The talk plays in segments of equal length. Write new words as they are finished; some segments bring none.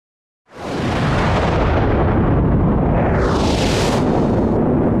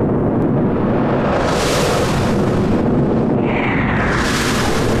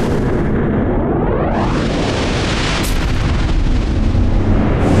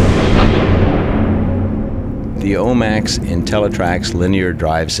The OMAX Intelli-TRAX linear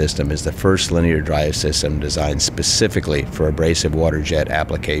drive system is the first linear drive system designed specifically for abrasive water jet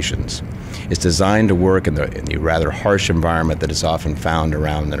applications. It's designed to work in the rather harsh environment that is often found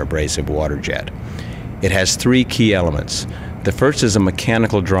around an abrasive water jet. It has three key elements. The first is a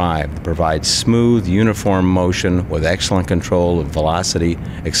mechanical drive that provides smooth, uniform motion with excellent control of velocity,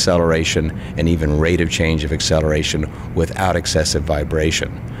 acceleration, and even rate of change of acceleration without excessive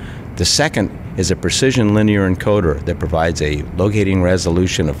vibration. The second is a precision linear encoder that provides a locating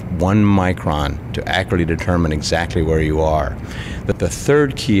resolution of 1 micron to accurately determine exactly where you are. But the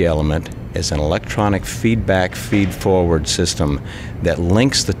third key element is an electronic feedback feed-forward system that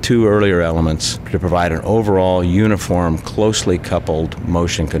links the two earlier elements to provide an overall uniform, closely coupled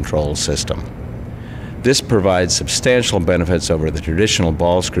motion control system. This provides substantial benefits over the traditional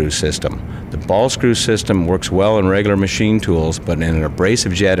ball screw system. The ball screw system works well in regular machine tools, but in an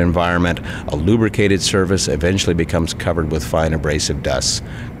abrasive jet environment, a lubricated surface eventually becomes covered with fine abrasive dust,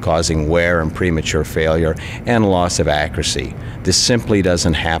 causing wear and premature failure and loss of accuracy. This simply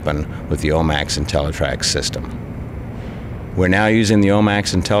doesn't happen with the OMAX Intelli-TRAX system. We're now using the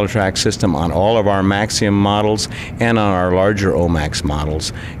OMAX Intelli-TRAX system on all of our Maxium models and on our larger OMAX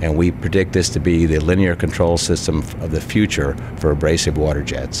models, and we predict this to be the linear control system of the future for abrasive water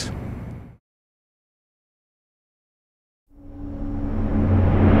jets.